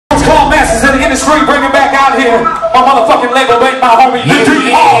street, bring it back out here. My motherfucking label mate, my homie, the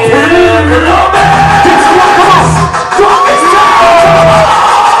DRP.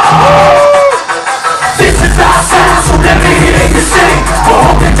 This is our sound, so let me hear you sing. We're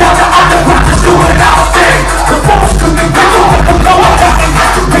holding down the underground, just doing our thing. The force to be real, we know what happened.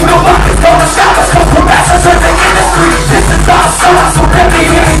 We know nothing's gonna stop us, cause we're masters of the industry. This is our sound, so let me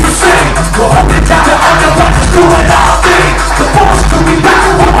hear you sing. We're holding down the underground, just doing our thing. The force to be real,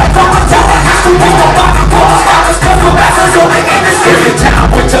 we're going down the history. We know nothing's gonna stop us, cause we're masters of the industry. Every time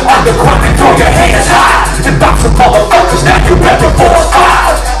with the underground and throw your hands high and bounce some motherfuckers, now you're ready for a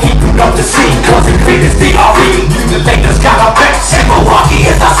fight. Heating up the scene, causing Cleetus DRP. Mutillators got our backs, and Milwaukee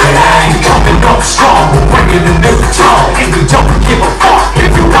is our city. Coming up strong, we're bringing a new tone, and we don't give a fuck if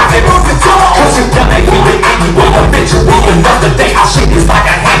you rock it or the dog. Cause you're gonna hear it anyway, eventually another day. Our shit is like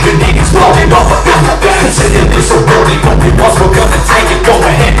a hand grenade exploding off a film. Consider this a warning, only once we're gonna take it. Go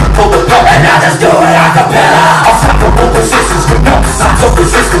ahead and pull the plug, and now just do it a cappella. Unstoppable resistance with no signs of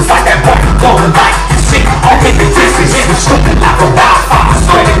resistance, like that bright glowing light. You see, all in the distance, yeah, we're slipping like a wildfire,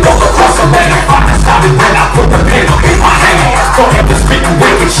 spreading all across the land. I started when I put the pen up in my hand. Forever spitting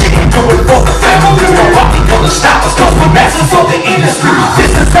wicked shit and do it for the family. Nobody gonna stop us, cause we're masters of the industry.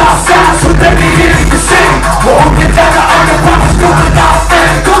 This is our sound, so let me hear you sing. We're holding down the underground, it's doing our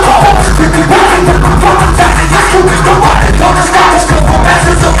thing. Come on, we be running, we're going down the history. Nobody gonna stop us, cause we're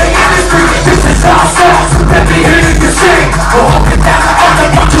masters of the industry. This is our sound, so let me hear you sing. We're holding down the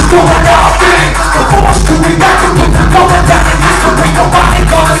underground, just doing our thing. The force to be reckoned with, we're going down the history. Nobody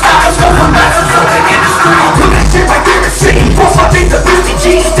gonna stop us, cause we're masters of the industry. Do that shit like they're a city. Force my things to 50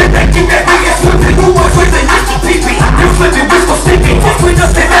 G's. Then they keep that nigga slipping. Who was with the Nike PP? You flipping, we still sleeping. Between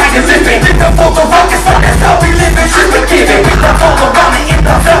us and now you're living. Did the full of rockets, but that's how we living. Shit we giving. We left all around me in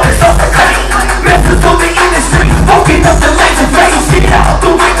the fellas of the pain. Masters of the industry. Open up the lanes and flames. Get out the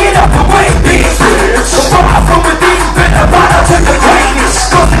way, get up the way, bitch. So far from within, better ride out to the grain.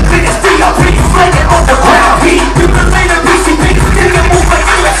 Cause the Cleetus DRP is laying on the ground. He mutilated PCP. Nigga move like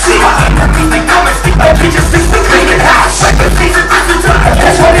UFC. My enemies, they come and speak. They just think we clean it house. Like the season is the time.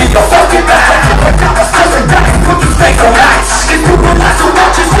 That's what in your fucking mouth. But now I'm still in that. Put you fake on ice. If you realize so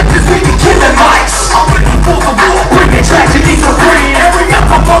much as niggas, we be killing mics. I'm ready for the war. Bringing tragedy to bring. Every up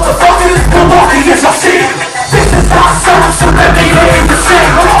my motherfuckers. Milwaukee is our city. This is our sound, so let me hear.